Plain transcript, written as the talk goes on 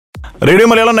Radio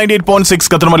Malayalam 98.6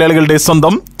 Qatar മലയാളികളുടെ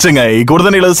സ്വന്തം ചെങ്ങായി.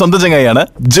 കൂടുതലുള്ളത് സ്വന്തം ചെങ്ങായിയാണ്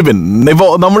ജിബിൻ. ഇപ്പോ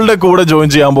നമ്മളുടെ കൂടെ ജോയിൻ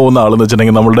ചെയ്യാൻ പോകുന്ന ആളെന്ന്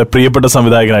വെച്ചിട്ടുണ്ടെങ്കിൽ നമ്മളുടെ പ്രിയപ്പെട്ട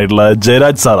സംവിധായകനായിട്ടുള്ള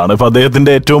ജയരാജ് സാറാണ്. ഇപ്പൊ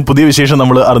അദ്ദേഹത്തിന്റെ ഏറ്റവും പുതിയ വിശേഷം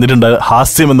നമ്മൾ അറിഞ്ഞിട്ടുണ്ട്.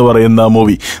 ഹാസ്യം എന്ന് പറയുന്ന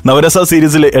മൂവി, നവരസ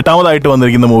സീരീസിൽ 8ാമതായിട്ട്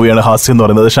വന്നിരിക്കുന്ന മൂവിയാണ് ഹാസ്യം എന്ന്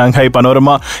പറയുന്നത്. ഷാങ്ഹായ് പനോരമ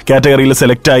കാറ്റഗറിയിൽ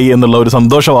സെലക്ട് ആയി എന്നുള്ള ഒരു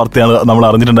സന്തോഷ വാർത്തയാണ് നമ്മൾ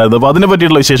അറിഞ്ഞിട്ടുണ്ടായിരുന്നത്. അപ്പൊ അതിനെ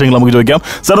പറ്റിയിട്ടുള്ള വിശേഷങ്ങൾ നമുക്ക് ചോദിക്കാം.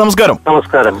 സാർ നമസ്കാരം.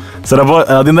 നമസ്കാരം സാർ, അപ്പോൾ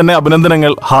ആദ്യം തന്നെ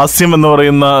അഭിനന്ദനങ്ങൾ. ഹാസ്യം എന്ന്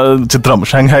പറയുന്ന ചിത്രം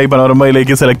ഷാങ്ഹായ്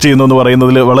പനോരമയിലേക്ക് സെലക്ട് ചെയ്യുന്നു എന്ന്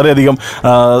പറയുന്നതിൽ വളരെയധികം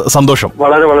സന്തോഷം.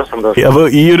 വളരെ വളരെ സന്തോഷം. അപ്പൊ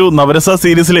ഈ ഒരു നവരസ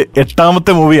സീരീസിലെ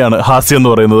 8ാമത്തെ മൂവിയാണ് ഹാസ്യം എന്ന്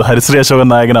പറയുന്നത്. ഹരിശ്രീ അശോകൻ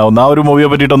നായകനാവുന്ന ആ ഒരു മൂവിയെ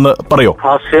പറ്റിയിട്ടൊന്ന് പറയോ?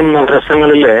 ഹാസ്യം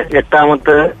നവരസങ്ങളിലെ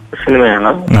 8ാമത്തെ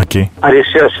സിനിമയാണ്.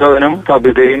 ഹരിശ്രീ അശോകനും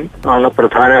സബിതയും ആണ്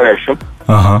പ്രധാന വേഷം.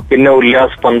 പിന്നെ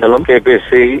ഉല്ലാസ് പന്തളം,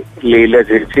 KPC ലീല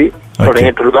ചേച്ചി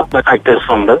തുടങ്ങിയിട്ടുള്ള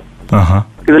ആക്ടേഴ്സ് ഉണ്ട്.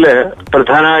 ഇതില്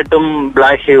പ്രധാനമായിട്ടും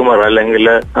ബ്ലാക്ക് ഹ്യൂമർ അല്ലെങ്കിൽ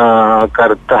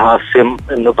കറുത്ത ഹാസ്യം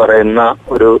എന്ന് പറയുന്ന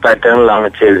ഒരു പാറ്റേണിലാണ്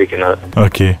ചെയ്തിരിക്കുന്നത്.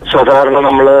 സാധാരണ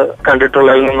നമ്മള്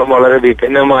കണ്ടിട്ടുള്ളതിൽ നിന്നും വളരെ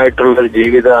വിഭിന്നമായിട്ടുള്ള ഒരു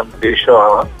ജീവിത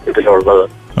അന്തരീക്ഷമാണ് ഇതിലുള്ളത്.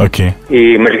 ഈ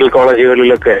മെഡിക്കൽ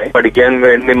കോളേജുകളിലൊക്കെ പഠിക്കാൻ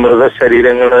വേണ്ടി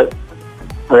മൃതശരീരങ്ങള്,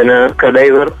 അതിന്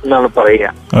കഡൈവർ എന്നാണ്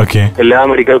പറയുക. എല്ലാ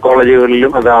മെഡിക്കൽ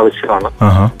കോളേജുകളിലും അത് ആവശ്യമാണ്.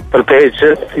 പ്രത്യേകിച്ച്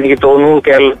എനിക്ക് തോന്നുന്നു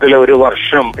കേരളത്തിലെ ഒരു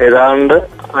വർഷം ഏതാണ്ട്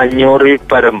 500-ൽ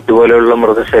പരം ഇതുപോലെയുള്ള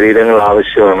മൃതശരീരങ്ങൾ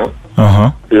ആവശ്യമാണ്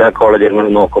എല്ലാ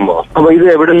കോളേജുകളും നോക്കുമ്പോൾ. അപ്പൊ ഇത്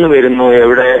എവിടെ നിന്ന് വരുന്നു,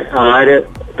 എവിടെ ആര്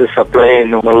ഇത് സപ്ലൈ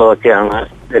ചെയ്യുന്നു എന്നുള്ളതൊക്കെയാണ്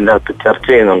ഇതിന്റെ അകത്ത് ചർച്ച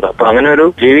ചെയ്യുന്നുണ്ട്. അപ്പൊ അങ്ങനെ ഒരു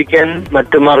ജീവിക്കാൻ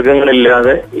മറ്റു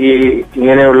മാർഗങ്ങളില്ലാതെ ഈ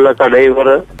ഇങ്ങനെയുള്ള കടൈവർ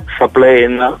സപ്ലൈ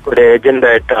ചെയ്യുന്ന ഒരു ഏജന്റ്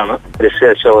ആയിട്ടാണ് ഹരിശ്രീ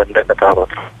അശോകന്റെ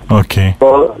കഥാപാത്രം. അപ്പോ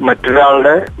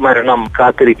മറ്റൊരാളുടെ മരണം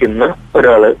കാത്തിരിക്കുന്ന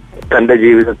ഒരാള് തന്റെ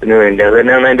ജീവിതത്തിന് വേണ്ടി. അത്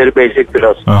തന്നെയാണ് അതിന്റെ ഒരു ബേസിക്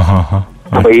ഫിലോസഫി.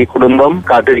 അപ്പൊ ഈ കുടുംബം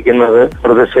കാത്തിരിക്കുന്നത്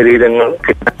മൃതശരീരങ്ങൾ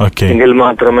എങ്കിൽ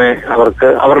മാത്രമേ അവർക്ക്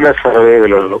അവരുടെ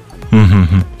സർവൈവലുള്ളൂ.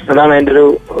 അതാണ് അതിന്റെ ഒരു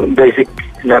ബേസിക്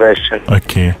നറേഷൻ.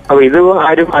 അപ്പൊ ഇത്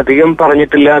ആരും അധികം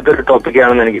പറഞ്ഞിട്ടില്ലാത്തൊരു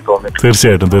ടോപ്പിക്കാണെന്ന് എനിക്ക് തോന്നുന്നു.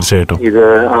 തീർച്ചയായിട്ടും ഇത്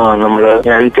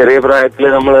ഞാൻ ചെറിയ പ്രായത്തില്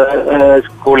നമ്മള്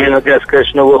സ്കൂളിൽ നിന്നൊക്കെ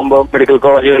എക്സ്കർഷന് പോകുമ്പോ മെഡിക്കൽ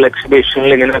കോളേജുകൾ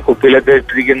എക്സിബിഷനിൽ ഇങ്ങനെ കുപ്പിയിലൊക്കെ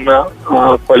ഇട്ടിരിക്കുന്ന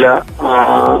പല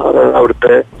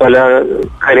അവിടുത്തെ പല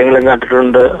കാര്യങ്ങളും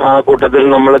കണ്ടിട്ടുണ്ട്. ആ കൂട്ടത്തിൽ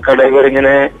നമ്മൾ കടയിൽ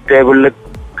ഇങ്ങനെ ടേബിളിൽ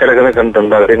കിടക്കുന്ന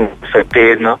കണ്ടിട്ടുണ്ട്. അവരെ സെറ്റ്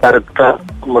ചെയ്യുന്ന കറുത്ത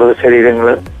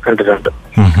മൃതശരീരങ്ങള് കണ്ടിട്ടുണ്ട്.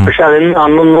 പക്ഷെ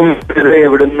അന്നൊന്നും ഇത്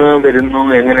എവിടുന്ന് വരുന്നു,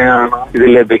 എങ്ങനെയാണ് ഇത്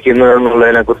ലഭിക്കുന്നത്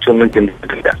എന്നുള്ളതിനെ കുറിച്ചൊന്നും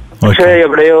ചിന്തിച്ചിട്ടില്ല. പക്ഷെ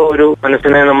എവിടെയോ ഒരു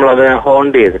മനസ്സിനെ നമ്മൾ അത്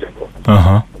ഹോണ്ട് ചെയ്തിരുന്നു.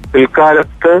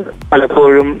 പിൽക്കാലത്ത്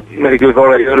പലപ്പോഴും മെഡിക്കൽ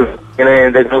കോളേജുകൾ ഇങ്ങനെ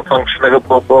എന്തെങ്കിലും ഫംഗ്ഷനൊക്കെ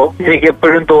പോകുമ്പോ എനിക്ക്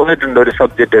എപ്പോഴും തോന്നിയിട്ടുണ്ട് ഒരു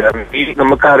സബ്ജക്ട്. കാരണം ഈ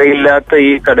നമുക്കറിയില്ലാത്ത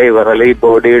ഈ കടൈവർ അല്ലെ ഈ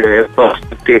ബോഡിയുടെ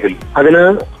പെർസ്പെക്റ്റീവിൽ അതിന്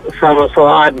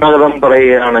ആത്മകഥം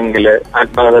പറയുകയാണെങ്കിൽ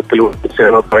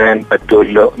ആത്മകഥത്തിലൂടെ പറയാൻ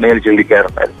പറ്റുമല്ലോ എന്ന്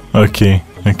ചിന്തിക്കാറുണ്ടായിരുന്നു.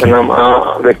 കാരണം ആ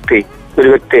വ്യക്തി ഒരു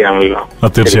വ്യക്തിയാണല്ലോ.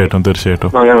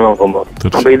 തീർച്ചയായിട്ടും അങ്ങനെ നോക്കുമ്പോ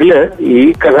അപ്പൊ ഇതില് ഈ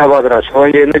കഥാപാത്രം അശോകൻ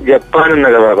ചെയ്യുന്ന ജപ്പാൻ എന്ന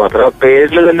കഥാപാത്രം ആ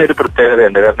പേരിൽ തന്നെ ഒരു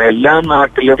പ്രത്യേകതയുണ്ട്. കാരണം എല്ലാ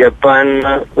നാട്ടിലും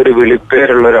ജപ്പാനിന് ഒരു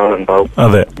വിളിപ്പേരുള്ള ഒരാളുണ്ടാവും.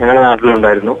 ഞങ്ങളുടെ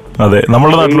നാട്ടിലുണ്ടായിരുന്നു.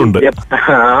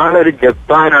 ആളൊരു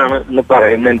ജപ്പാനാണ് എന്ന്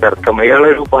പറയുന്നതിന്റെ അർത്ഥം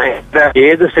ഇയാളൊരു ഭയങ്കര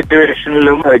ഏത്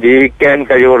സിറ്റുവേഷനിലും ജീവിക്കാൻ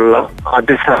കഴിവുള്ള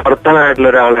അതിസമർത്ഥനായിട്ടുള്ള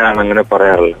ഒരാളെയാണ് അങ്ങനെ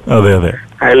പറയാറുള്ളത്.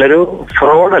 അയാളൊരു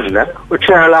ഫ്രോഡല്ല,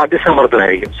 പക്ഷെ അയാൾ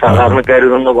അതിസമർത്ഥനായിരിക്കും. സാധാരണക്കാരിൽ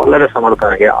നിന്ന് വളരെ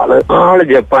സമർത്ഥനായിരിക്കും. ആള്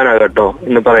ജപ്പാനാകട്ടോ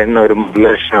എന്ന് പറയുന്ന ഒരു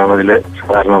ലക്ഷണമാണ് ഇതില്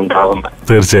സാധാരണ ഉണ്ടാകുന്നത്.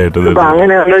 തീർച്ചയായിട്ടും. അപ്പൊ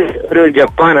അങ്ങനെയുള്ള ഒരു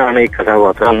ജപ്പാനാണ് ഈ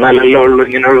കഥാപാത്രം. എന്നാലല്ലോ ഉള്ളു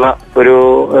ഇങ്ങനെയുള്ള ഒരു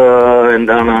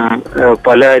എന്താണ്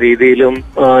പല രീതിയിലും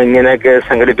ഇങ്ങനെയൊക്കെ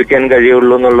സംഘടിപ്പിക്കാൻ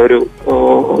കഴിയുള്ളൂ എന്നുള്ളൊരു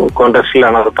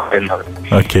കോണ്ടക്സ്റ്റിലാണ് അത് പറയുന്നത്.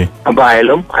 അപ്പൊ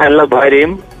അയാളുടെ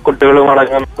ഭാര്യയും കുട്ടികളും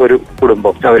അടങ്ങുന്ന ഒരു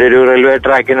കുടുംബം. അവരൊരു റെയിൽവേ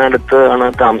ട്രാക്കിനടുത്ത് ആണ്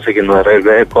താമസിക്കുന്നത്.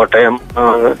 റെയിൽവേ കോട്ടയം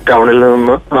ടൗണിൽ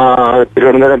നിന്ന്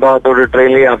തിരുവനന്തപുരം ഭാഗത്തോട്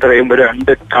ട്രെയിനിൽ യാത്ര ചെയ്യുമ്പോൾ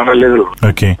 2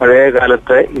 ടണലുകളുണ്ട്. പഴയ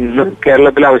കാലത്ത് ഇന്ന്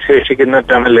കേരളത്തിൽ അവശേഷിക്കുന്ന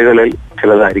ടണലുകളിൽ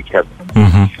ചിലതായിരിക്കാം.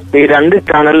 ഈ 2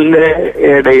 ടണലിന്റെ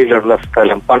ഇടയിലുള്ള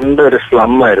സ്ഥലം പണ്ട് ഒരു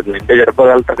സ്ലം ആയിരുന്നു. എന്റെ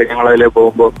ചെറുപ്പകാലത്തൊക്കെ ഞങ്ങൾ അതിലെ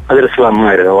പോകുമ്പോൾ അതൊരു സ്ലം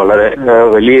ആയിരുന്നു. വളരെ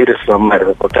വലിയൊരു സ്ലം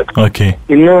ആയിരുന്നു കോട്ടയത്ത്.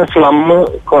 ഇന്ന് സ്ലം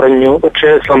കുറഞ്ഞു,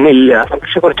 പക്ഷെ സ്ലം ഇല്ല.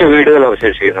 പക്ഷെ കുറച്ച് വീടുകൾ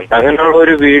അവശേഷിക്കുന്നുണ്ട്. അങ്ങനെയുള്ള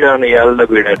ഒരു വീടാണ് ഇയാളുടെ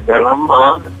വീട്. കാരണം ആ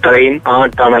ട്രെയിൻ, ആ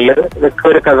ടണല് ഇതൊക്കെ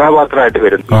ഒരു കഥാപാത്രമായിട്ട്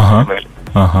വരുന്നു.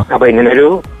 അപ്പൊ ഇങ്ങനൊരു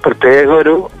പ്രത്യേക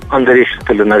ഒരു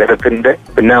അന്തരീക്ഷത്തിൽ നഗരത്തിന്റെ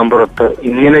പിന്നാമ്പുറത്ത്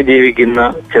ഇങ്ങനെ ജീവിക്കുന്ന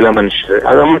ചില മനുഷ്യർ,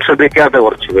 അത് നമ്മൾ ശ്രദ്ധിക്കാത്ത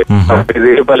കുറച്ച് പേര്.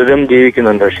 ഇതിൽ പലരും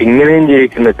ജീവിക്കുന്നുണ്ട്, പക്ഷെ ഇങ്ങനെയും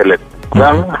ജീവിക്കുന്ന ചിലർ.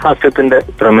 അതാണ് ഹാസ്യത്തിന്റെ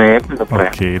പ്രമേയം എന്ന്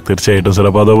പറയാം. തീർച്ചയായിട്ടും സാർ.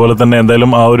 അപ്പൊ അതുപോലെ തന്നെ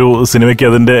എന്തായാലും ആ ഒരു സിനിമയ്ക്ക്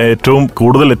അതിന്റെ ഏറ്റവും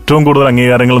കൂടുതൽ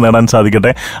അംഗീകാരങ്ങൾ നേടാൻ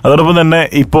സാധിക്കട്ടെ. അതോടൊപ്പം തന്നെ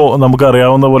ഇപ്പോ നമുക്ക്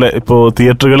അറിയാവുന്ന പോലെ ഇപ്പോ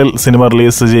തിയേറ്ററുകളിൽ സിനിമ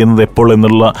റിലീസ് ചെയ്യുന്നത് എപ്പോൾ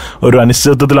എന്നുള്ള ഒരു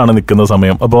അനിശ്ചിതത്വത്തിലാണ് നിൽക്കുന്ന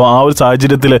സമയം. അപ്പോൾ ആ ഒരു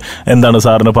സാഹചര്യത്തിൽ എന്താണ്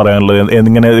സാറിന് പറയാനുള്ളത്?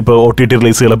 ഇങ്ങനെ ഇപ്പൊ OTT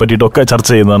റിലീസുകളെ പറ്റിയിട്ടൊക്കെ ചർച്ച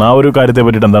ചെയ്യുന്നതാണ്. ആ ഒരു കാര്യത്തെ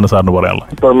പറ്റിയിട്ട് എന്താണ് സാറിന് പറയാനുള്ളത്?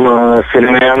 ഇപ്പം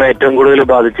സിനിമയാണ് ഏറ്റവും കൂടുതൽ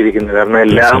ബാധിച്ചിരിക്കുന്നത്. കാരണം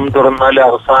എല്ലാം തുറന്നാലും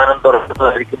അവസാനം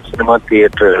തുറന്നതായിരിക്കും സിനിമാ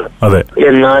തിയേറ്ററുകൾ.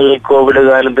 എന്നാൽ കോവിഡ്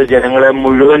കാലത്ത് ജനങ്ങളെ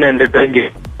മുഴുവൻ എന്റർടൈൻ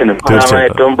ചെയ്യും. അതാണ്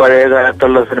ഏറ്റവും പഴയ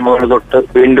കാലത്തുള്ള സിനിമകൾ തൊട്ട്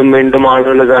വീണ്ടും വീണ്ടും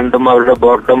ആളുകൾ കണ്ടും അവരുടെ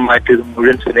ബോർഡം മാറ്റിയത്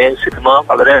മുഴുവൻ സിനിമ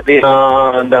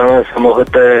വളരെയധികം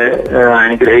സമൂഹത്തെ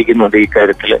അനുഗ്രഹിക്കുന്നുണ്ട് ഈ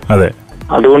കാര്യത്തില്.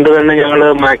 അതുകൊണ്ട് തന്നെ ഞങ്ങള്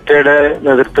മാക്ടയുടെ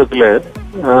നേതൃത്വത്തില്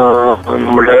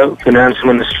നമ്മുടെ ഫിനാൻസ്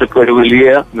മിനിസ്റ്റർക്ക് ഒരു വലിയ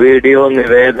വീഡിയോ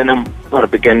നിവേദനം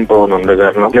അർപ്പിക്കാൻ പോകുന്നുണ്ട്.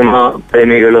 കാരണം സിനിമ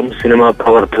പ്രേമികളും സിനിമാ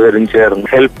പ്രവർത്തകരും ചേർന്ന്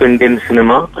ഹെൽപ്പ് ഇന്ത്യൻ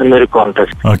സിനിമ എന്നൊരു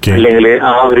കോൺടെസ്റ്റ് അല്ലെങ്കിൽ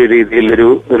ആ ഒരു രീതിയിൽ ഒരു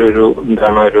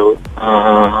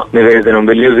നിവേദനം,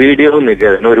 വലിയ വീഡിയോ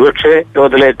നിവേദനം, ഒരുപക്ഷെ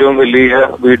ലോകത്തിലെ ഏറ്റവും വലിയ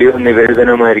വീഡിയോ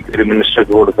നിവേദനമായിരിക്കും ഒരു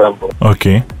മിനിസ്റ്റർക്ക് കൊടുക്കാൻ പോകും.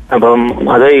 അപ്പം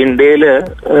അത് ഇന്ത്യയില്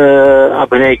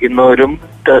അഭിനയിക്കുന്നവരും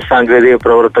സാങ്കേതിക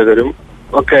പ്രവർത്തകരും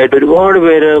ഒക്കെ ആയിട്ട് ഒരുപാട്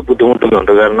പേര്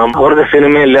ബുദ്ധിമുട്ടുന്നുണ്ട്. കാരണം അവരുടെ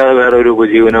സിനിമയില്ലാതെ വേറെ ഒരു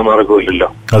ഉപജീവന മാർഗമില്ലല്ലോ.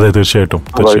 അതെ, തീർച്ചയായിട്ടും.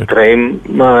 അപ്പൊ ഇത്രയും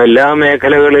എല്ലാ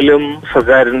മേഖലകളിലും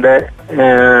സർക്കാരിന്റെ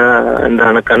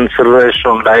കൺസിഡറേഷൻ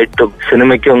ഉണ്ടായിട്ടും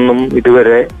സിനിമയ്ക്കൊന്നും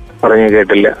ഇതുവരെ പറഞ്ഞു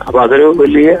കേട്ടില്ല. അപ്പൊ അതൊരു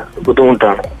വലിയ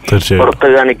ബുദ്ധിമുട്ടാണ്. പുറത്ത്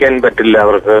കാണിക്കാൻ പറ്റില്ല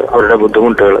അവർക്ക് അവരുടെ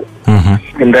ബുദ്ധിമുട്ടുകൾ.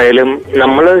 എന്തായാലും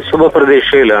നമ്മള്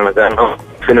ശുഭപ്രതീക്ഷയിലാണ്. കാരണം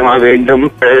സിനിമ വീണ്ടും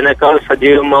പഴയതിനേക്കാൾ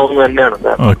സജീവമാവും തന്നെയാണ്.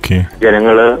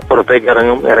 ജനങ്ങള് പുറത്തേക്ക്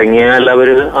ഇറങ്ങിയാൽ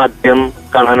അവര് ആദ്യം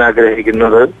കാണാൻ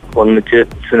ആഗ്രഹിക്കുന്നത് ഒന്നിച്ച്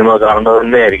സിനിമ കാണുന്നത്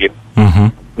തന്നെയായിരിക്കും,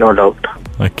 നോ ഡൗട്ട്.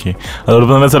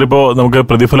 അതോടൊപ്പം തന്നെ സാർ, ഇപ്പോ നമുക്ക്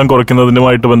പ്രതിഫലം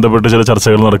കുറയ്ക്കുന്നതിനുമായിട്ട് ബന്ധപ്പെട്ട് ചില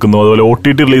ചർച്ചകൾ നടക്കുന്നു. അതുപോലെ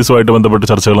OTT റിലീസുമായിട്ട് ബന്ധപ്പെട്ട്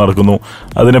ചർച്ചകൾ നടക്കുന്നു.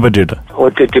 അതിനെ പറ്റിയിട്ട്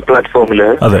OTT പ്ലാറ്റ്ഫോമില്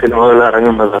സിനിമകൾ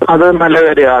ഇറങ്ങുന്നത് അത് നല്ല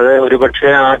കാര്യമാണ്. അത്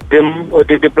ഒരുപക്ഷെ ആദ്യം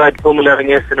OTT പ്ലാറ്റ്ഫോമിൽ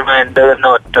ഇറങ്ങിയ സിനിമ എന്റെ തന്നെ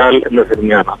ഒറ്റാൽ എന്ന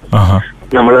സിനിമയാണ്.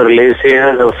 നമ്മൾ റിലീസ്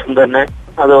ചെയ്യുന്ന ദിവസം തന്നെ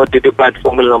അത് OTT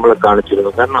പ്ലാറ്റ്ഫോമിൽ നമ്മൾ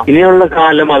കാണിച്ചിരുന്നു. കാരണം ഇനിയുള്ള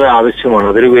കാലം അത് ആവശ്യമാണ്.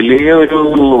 അതൊരു വലിയ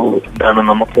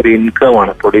നമുക്കൊരു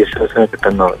ഇൻകമാണ് പ്രൊഡ്യൂസേഴ്സിന്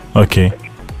കിട്ടുന്നത്.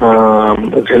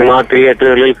 സിനിമാ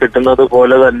തിയേറ്ററുകളിൽ കിട്ടുന്നത്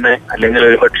പോലെ തന്നെ അല്ലെങ്കിൽ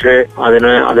ഒരുപക്ഷെ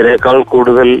അതിനേക്കാൾ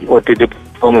കൂടുതൽ OTT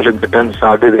പ്ലാറ്റ്ഫോമിലും കിട്ടാൻ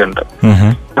സാധ്യതയുണ്ട്.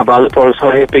 അപ്പൊ അത്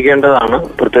പ്രോത്സാഹിപ്പിക്കേണ്ടതാണ്,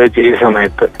 പ്രത്യേകിച്ച് ഈ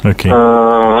സമയത്ത്.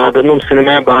 അതൊന്നും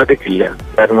സിനിമയെ ബാധിക്കില്ല.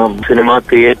 കാരണം സിനിമാ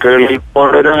തിയേറ്ററുകളിൽ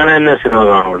അങ്ങനെ തന്നെ സിനിമ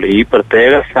കാണുള്ളൂ. ഈ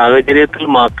പ്രത്യേക സാഹചര്യത്തിൽ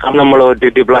മാത്രം നമ്മൾ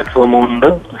OTT പ്ലാറ്റ്ഫോം കൊണ്ട്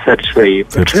സാറ്റിസ്ഫൈ ചെയ്യും.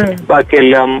 പക്ഷെ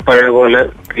ബാക്കിയെല്ലാം പഴയ പോലെ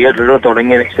തിയേറ്ററുകൾ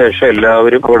തുടങ്ങിയതിനു ശേഷം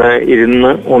എല്ലാവരും കൂടെ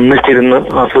ഒന്നിച്ചിരുന്ന്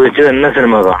ആസ്വദിച്ച് തന്നെ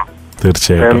സിനിമ കാണും.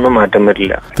 തീർച്ചയായിട്ടും മാറ്റം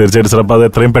വരില്ല. തീർച്ചയായിട്ടും സാർ. അപ്പൊ അത്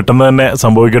എത്രയും പെട്ടെന്ന് തന്നെ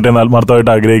സംഭവിക്കട്ടെ എന്ന്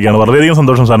ആത്മാർത്ഥമായിട്ട് ആഗ്രഹിക്കുകയാണ്. വളരെയധികം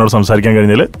സന്തോഷം സാറിനോട് സംസാരിക്കാൻ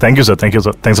കഴിഞ്ഞാൽ. Thank you sir.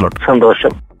 Thanks lot.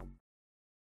 സന്തോഷം.